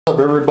What's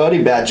up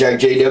everybody, Bad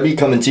Jack JW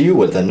coming to you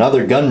with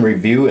another gun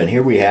review, and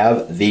here we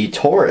have the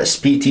Taurus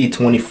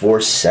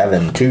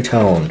PT-24/7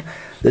 two-tone.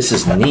 This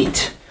is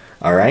neat.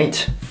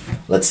 Alright,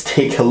 let's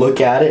take a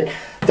look at it.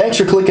 Thanks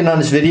for clicking on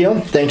this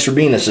video, thanks for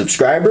being a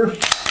subscriber,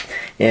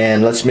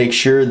 and let's make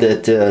sure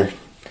that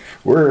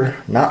we're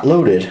not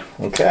loaded.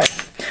 Okay.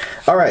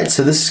 Alright,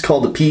 so this is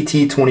called the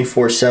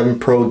PT-24/7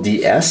 Pro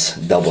DS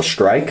Double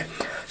Strike.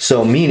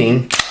 So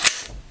meaning,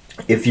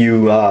 if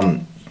you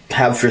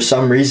have for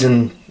some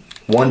reason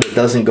one that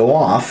doesn't go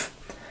off,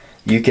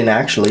 you can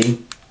actually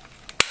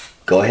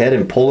go ahead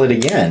and pull it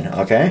again.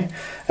 Okay,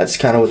 that's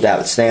kind of what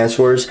that stands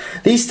for.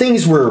 These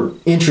things were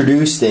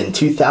introduced in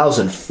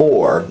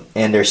 2004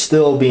 and they're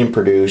still being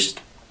produced.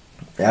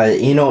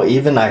 You know,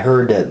 even I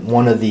heard that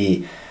one of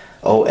the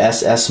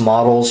OSS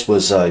models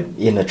was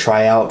in a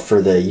tryout for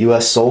the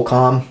US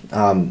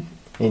SOCOM.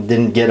 It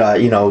didn't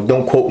get you know,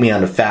 don't quote me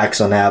on the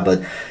facts on that,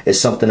 but it's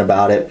something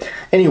about it.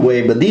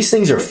 Anyway, but these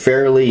things are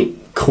fairly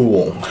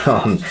cool.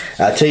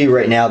 I'll tell you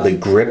right now, the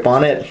grip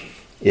on it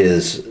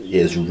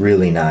is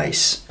really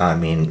nice. I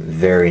mean,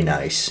 very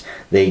nice.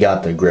 They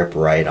got the grip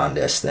right on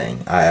this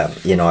thing.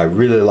 You know, I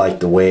really like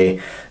the way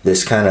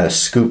this kind of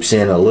scoops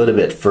in a little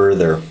bit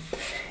further,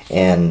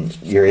 and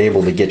you're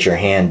able to get your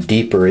hand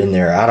deeper in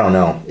there. I don't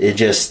know.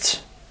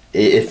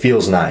 It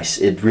feels nice.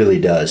 It really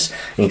does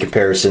in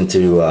comparison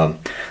to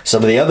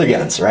some of the other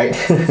guns, right?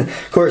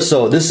 Of course,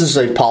 so this is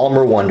a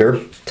polymer wonder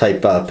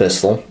type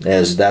pistol,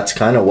 as that's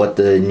kind of what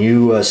the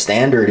new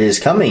standard is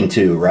coming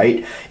to,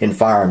 right, in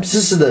firearms.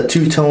 This is the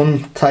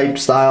two-tone type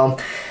style.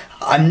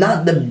 I'm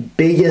not the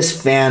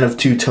biggest fan of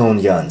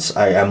two-tone guns.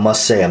 I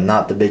must say I'm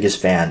not the biggest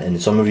fan,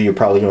 and some of you are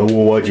probably going,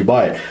 well, why'd you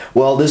buy it?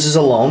 Well, this is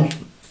a loan.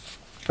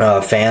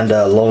 Fan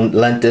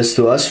lent this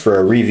to us for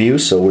a review,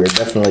 so we're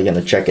definitely going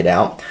to check it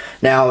out.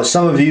 Now,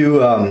 some of you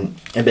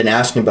have been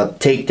asking about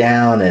the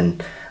takedown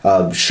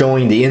and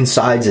showing the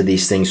insides of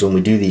these things when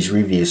we do these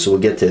reviews, so we'll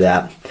get to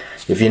that.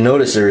 If you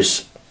notice,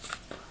 there's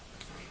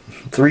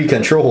 3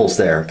 controls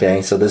there,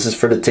 okay? So this is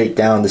for the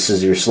takedown, this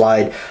is your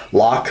slide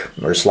lock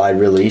or slide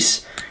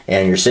release,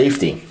 and your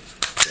safety.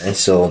 Okay,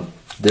 so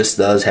this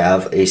does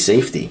have a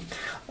safety.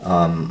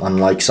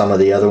 Unlike some of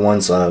the other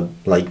ones,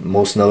 like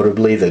most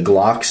notably the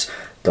Glocks,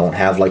 don't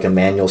have like a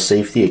manual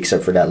safety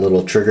except for that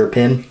little trigger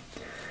pin.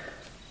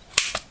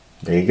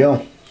 There you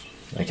go.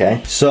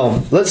 Okay,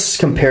 so let's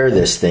compare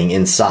this thing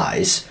in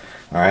size.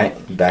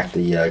 Alright, back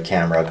the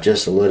camera up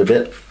just a little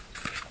bit.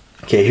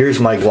 Okay, here's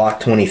my Glock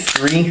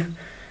 23.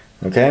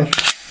 Okay,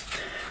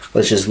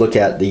 let's just look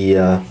at the,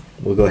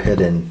 we'll go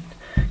ahead and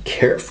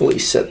carefully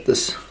set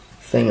this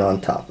thing on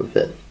top of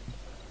it.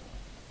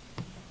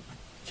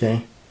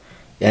 Okay,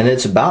 and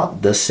it's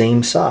about the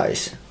same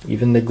size.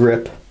 Even the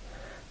grip,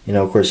 you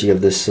know, of course you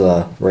have this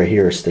right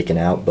here sticking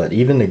out, but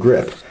even the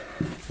grip.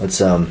 Let's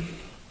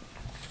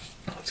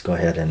go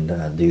ahead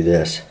and do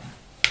this.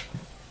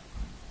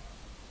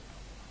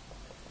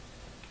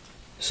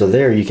 So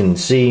there you can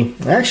see,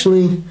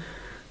 actually,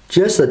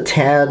 just a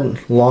tad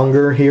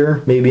longer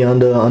here, maybe on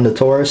the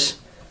Taurus,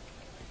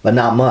 but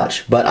not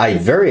much. But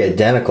very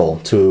identical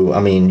to,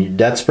 I mean,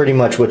 that's pretty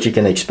much what you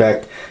can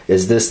expect,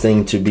 is this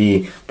thing to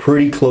be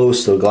pretty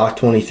close to a Glock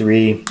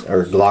 23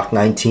 or Glock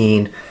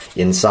 19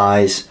 in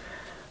size.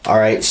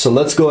 Alright, so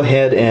let's go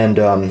ahead and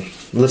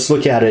let's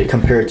look at it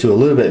compared to a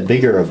little bit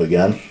bigger of a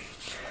gun.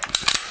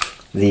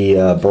 The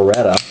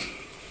Beretta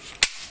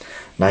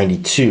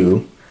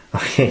 92.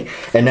 Okay,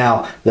 and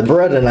now the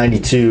Beretta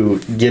 92,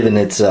 given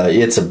it's a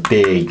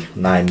big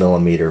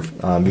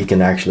 9mm, you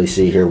can actually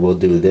see here, we'll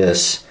do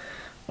this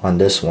on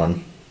this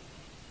one.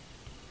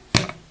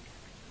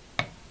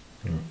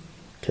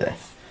 Okay,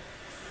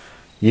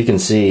 you can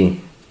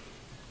see,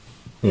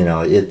 you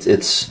know, it's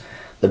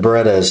the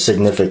Beretta is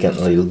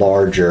significantly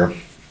larger,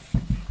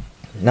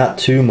 not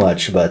too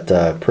much, but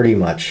pretty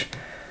much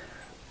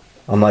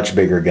a much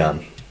bigger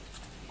gun.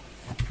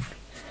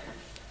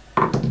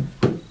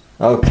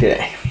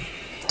 Okay,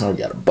 I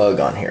got a bug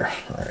on here.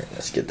 All right,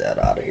 let's get that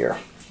out of here.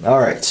 All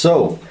right,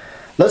 so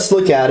let's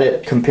look at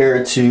it, compare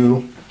it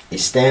to a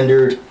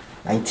standard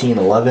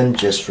 1911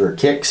 just for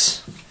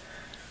kicks.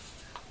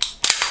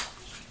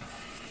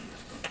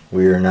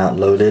 We are not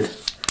loaded.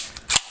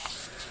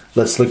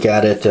 Let's look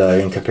at it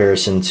in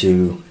comparison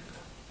to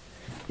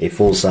a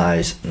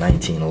full-size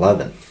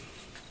 1911.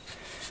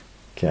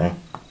 Okay,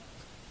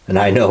 and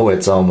I know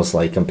it's almost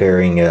like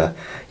comparing, you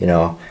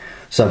know,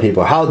 some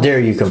people, how dare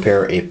you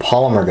compare a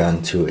polymer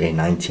gun to a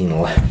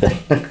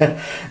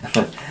 1911?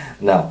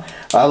 No,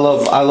 I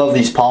love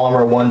these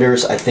polymer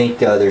wonders. I think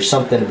there's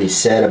something to be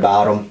said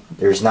about them.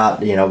 There's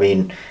not, you know, I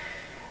mean,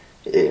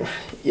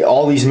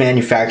 all these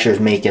manufacturers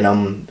making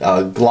them,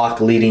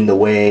 Glock leading the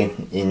way,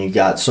 and you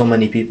got so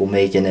many people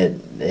making it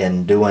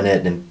and doing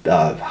it, and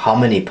how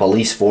many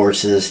police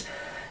forces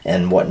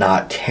and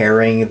whatnot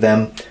carrying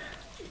them.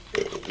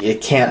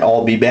 It can't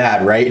all be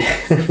bad, right?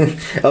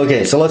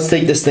 Okay, so let's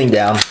take this thing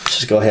down. Let's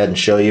just go ahead and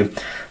show you.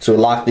 So we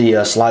lock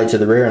the slide to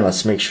the rear, and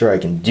let's make sure I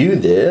can do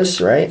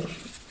this, right?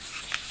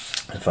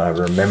 If I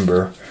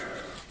remember.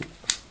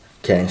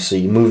 Okay, so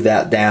you move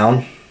that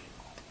down.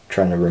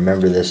 trying to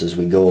remember this as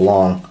we go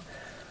along.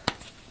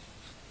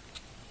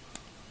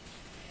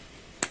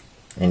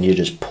 And you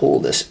just pull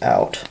this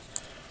out.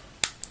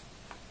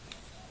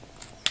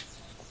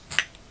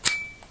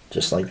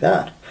 Just like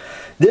that.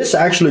 This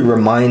actually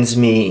reminds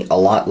me a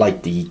lot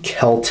like the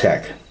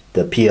Keltec,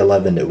 the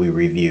P11 that we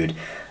reviewed.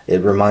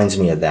 It reminds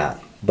me of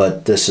that.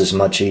 But this is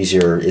much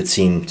easier, it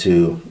seemed,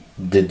 to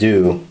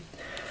do.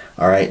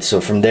 Alright,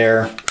 so from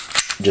there,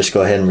 just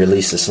go ahead and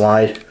release the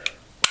slide.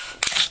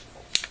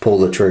 Pull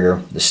the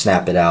trigger, just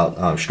snap it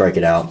out, strike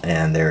it out,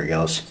 and there it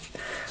goes.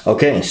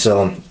 Okay,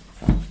 so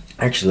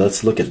actually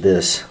let's look at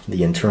this,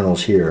 the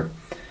internals here.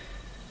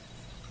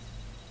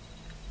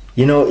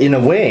 You know, in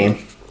a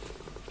way,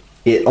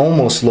 it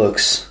almost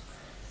looks,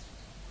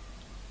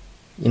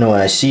 you know,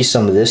 when I see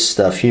some of this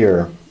stuff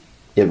here,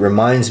 it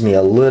reminds me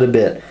a little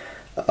bit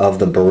of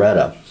the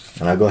Beretta.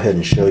 And I'll go ahead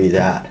and show you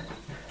that.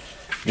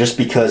 Just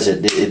because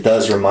it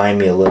does remind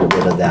me a little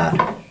bit of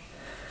that.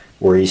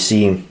 Where you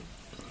see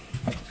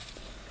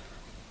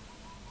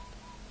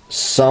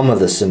some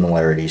of the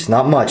similarities.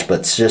 Not much,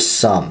 but just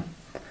some.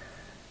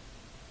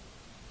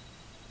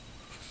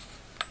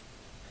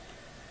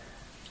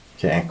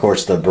 Okay, of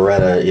course the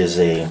Beretta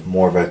is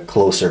more of a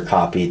closer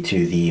copy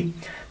to the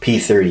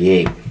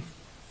P38.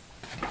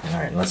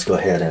 Alright, let's go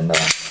ahead and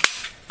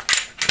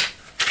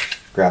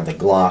grab the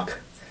Glock.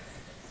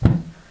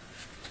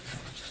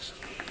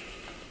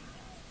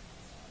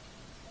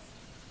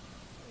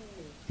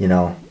 You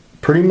know,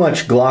 pretty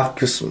much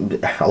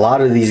Glock, a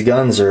lot of these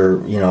guns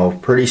are, you know,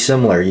 pretty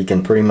similar. You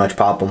can pretty much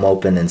pop them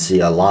open and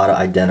see a lot of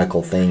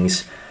identical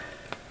things.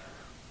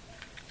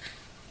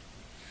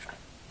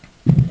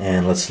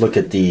 And let's look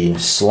at the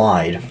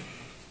slide.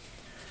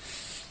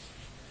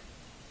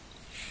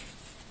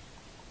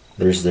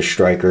 There's the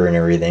striker and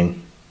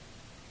everything.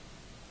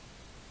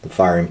 The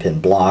firing pin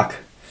block,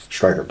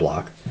 striker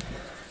block,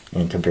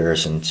 in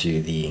comparison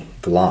to the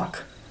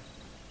Glock.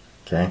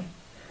 Okay.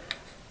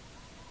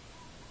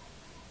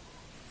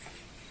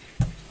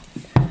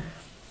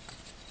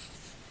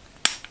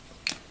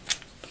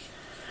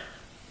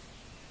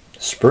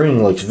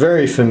 Spring looks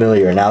very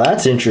familiar. Now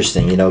that's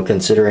interesting, you know,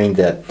 considering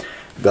that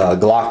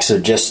Glocks are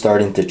just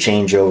starting to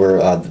change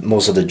over.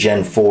 Most of the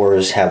Gen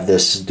 4s have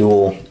this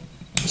dual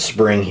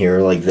spring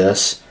here like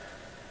this.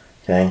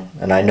 Okay,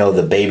 and I know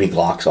the baby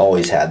Glocks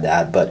always had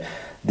that, but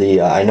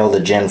I know the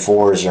Gen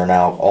 4s are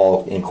now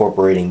all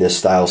incorporating this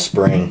style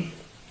spring,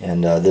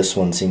 and this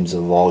one seems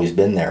to have always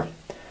been there.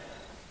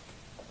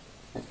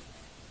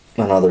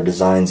 And other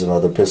designs of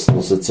other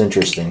pistols, it's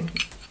interesting.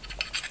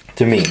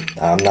 To me,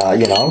 I'm not,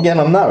 you know, again,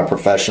 I'm not a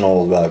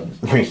professional,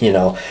 you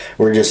know,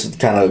 we're just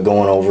kind of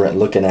going over it,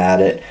 looking at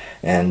it,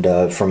 and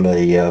from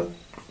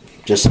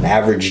just an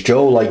average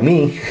Joe like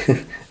me,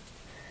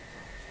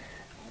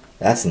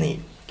 that's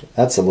neat.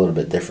 That's a little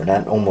bit different.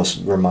 That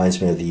almost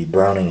reminds me of the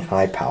Browning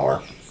High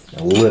Power,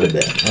 a little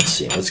bit. Let's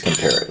see, let's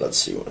compare it. Let's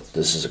see what,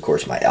 this is of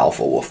course my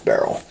Alpha Wolf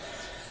barrel,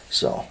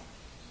 so,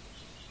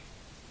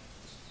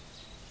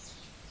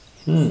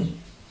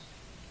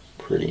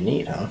 pretty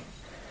neat, huh?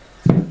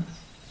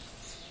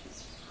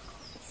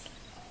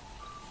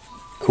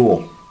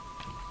 Cool.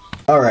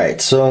 Alright,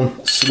 so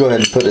let's go ahead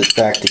and put it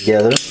back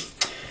together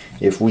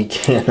if we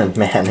can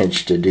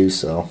manage to do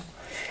so.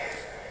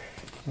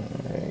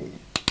 Alright.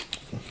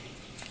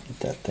 Get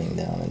that thing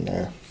down in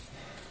there.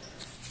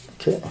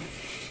 Okay.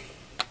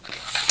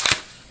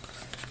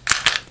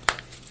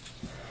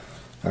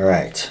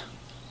 Alright.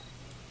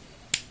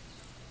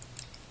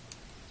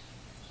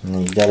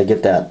 And you gotta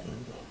get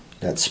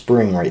that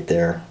spring right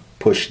there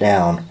pushed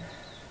down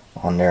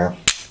on there.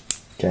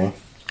 Okay.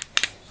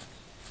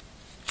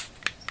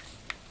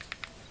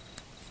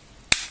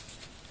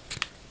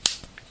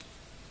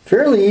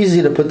 Fairly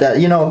easy to put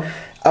that, you know,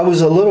 I was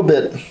a little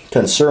bit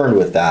concerned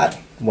with that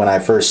when I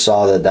first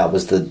saw that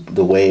was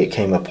the way it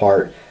came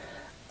apart.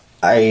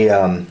 I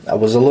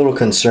was a little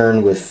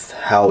concerned with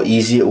how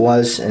easy it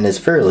was, and it's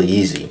fairly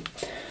easy.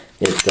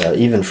 It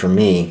even for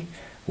me,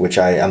 which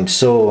I'm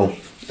so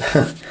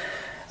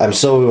I'm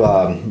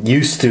so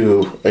used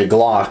to a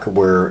Glock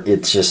where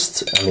it's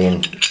just, I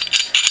mean,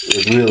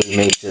 it really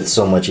makes it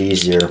so much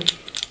easier.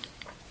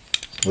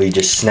 We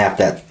just snap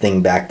that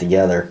thing back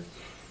together.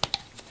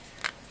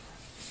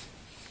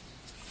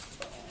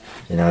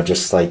 You know,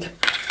 just like,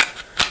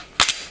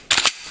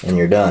 and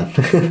you're done.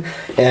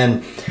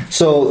 And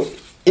so,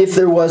 if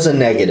there was a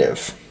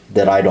negative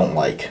that I don't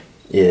like,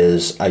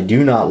 is I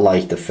do not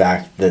like the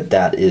fact that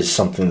that is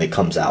something that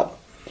comes out.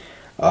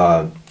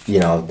 You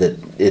know, that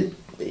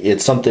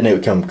it's something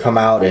that can come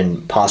out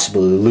and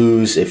possibly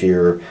lose if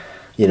you're,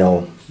 you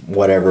know,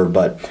 whatever.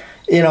 But,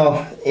 you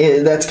know,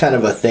 that's kind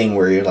of a thing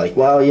where you're like,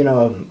 well, you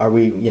know, are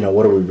we, you know,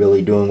 what are we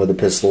really doing with a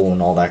pistol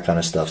and all that kind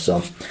of stuff.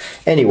 So,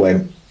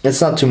 anyway. It's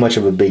not too much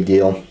of a big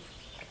deal,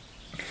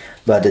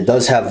 but it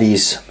does have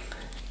these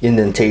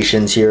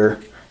indentations here,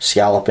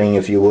 scalloping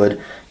if you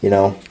would, you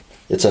know.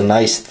 It's a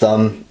nice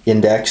thumb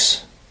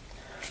index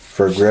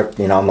for grip.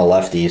 You know, I'm a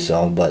lefty,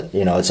 so, but,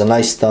 you know, it's a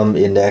nice thumb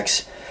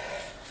index.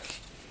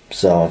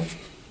 So,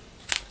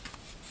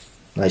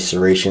 nice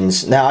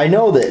serrations. Now, I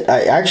know that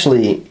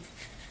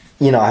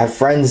you know, I have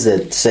friends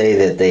that say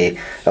that they,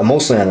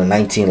 mostly on a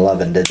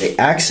 1911, that they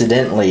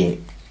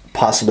accidentally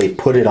possibly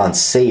put it on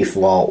safe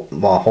while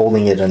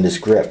holding it on this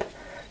grip.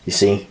 You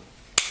see?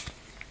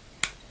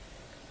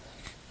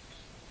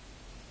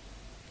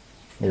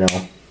 You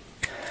know,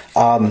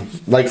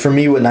 like for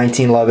me with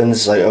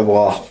 1911s, like,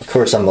 well, of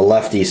course I'm a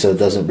lefty, so it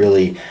doesn't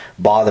really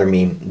bother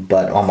me.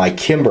 But on my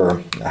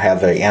Kimber, I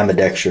have an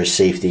ambidextrous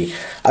safety.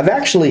 I've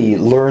actually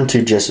learned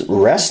to just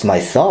rest my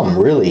thumb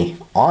really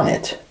on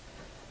it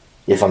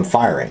if I'm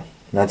firing.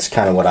 That's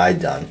kind of what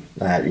I've done.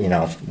 You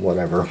know,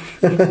 whatever.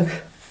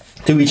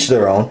 To each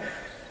their own.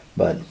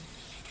 But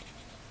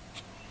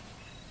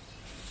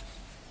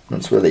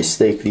that's where they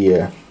stake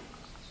the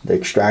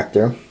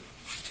extractor.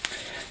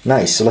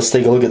 Nice. So let's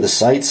take a look at the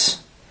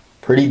sights.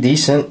 Pretty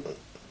decent.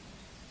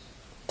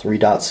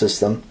 3-dot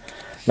system.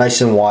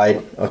 Nice and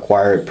wide.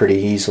 Acquire it pretty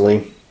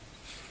easily.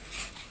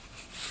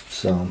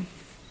 So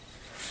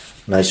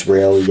nice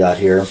rail we got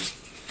here.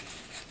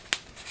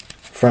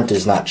 Front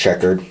is not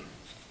checkered.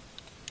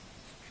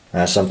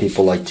 Some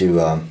people like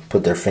to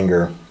put their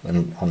finger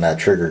on that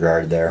trigger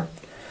guard there.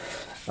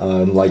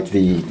 Like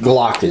the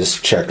Glock is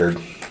checkered,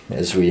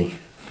 as we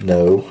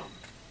know.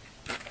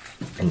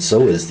 And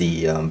so is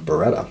the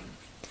Beretta.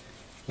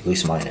 At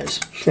least mine is.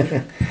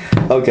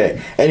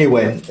 Okay,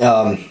 anyway,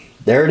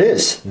 there it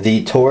is.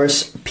 The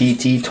Taurus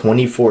PT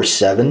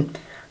 24/7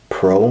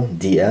 Pro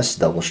DS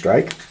Double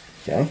Strike.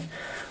 Okay,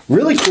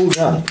 really cool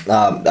gun.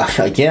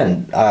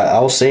 Again,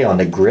 I'll say on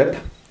the grip,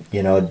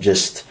 you know,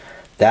 just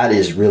that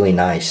is really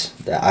nice.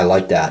 I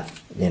like that.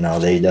 You know,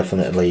 they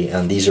definitely,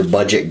 and these are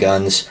budget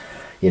guns,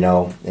 you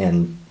know,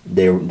 and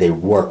they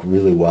work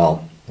really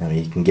well. I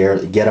mean, you can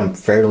get them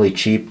fairly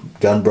cheap.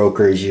 Gun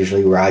broker is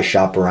usually where I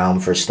shop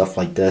around for stuff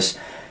like this,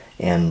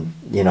 and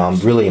you know, I'm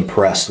really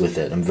impressed with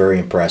it. I'm very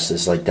impressed.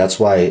 It's like, that's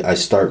why I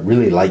start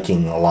really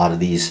liking a lot of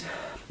these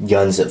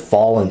guns that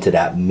fall into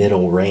that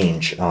middle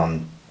range.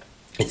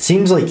 It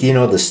seems like, you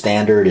know, the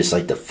standard is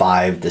like the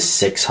 $500 to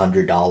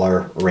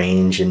 $600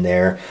 range in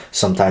there,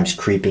 sometimes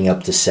creeping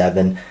up to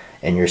 $700,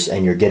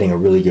 and you're getting a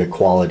really good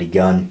quality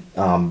gun.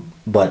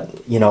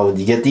 But you know,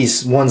 you get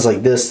these ones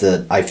like this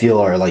that I feel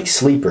are like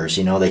sleepers.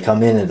 You know, they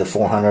come in at the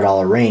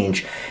 $400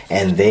 range,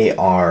 and they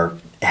are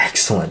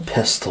excellent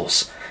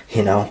pistols.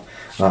 You know,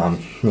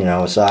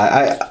 so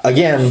I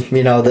again,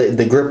 you know,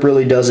 the grip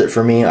really does it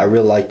for me. I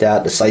really like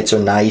that. The sights are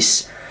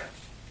nice.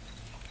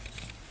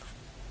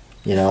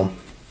 You know.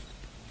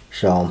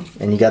 So,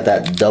 and you got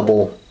that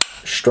double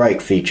strike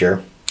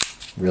feature,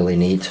 really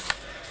neat.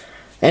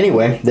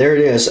 Anyway, there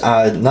it is.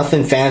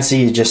 Nothing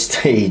fancy,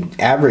 just a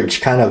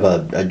average kind of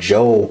a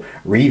Joe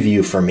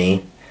review for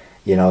me.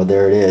 You know,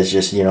 there it is.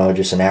 Just, you know,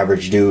 just an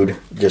average dude,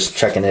 just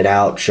checking it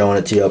out, showing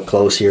it to you up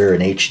close here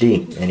in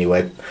HD.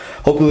 Anyway,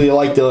 hopefully you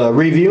liked the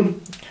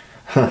review.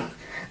 All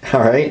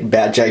right,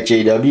 Bat Jack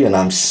JW, and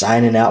I'm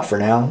signing out for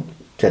now.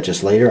 Catch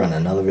us later on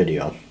another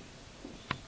video.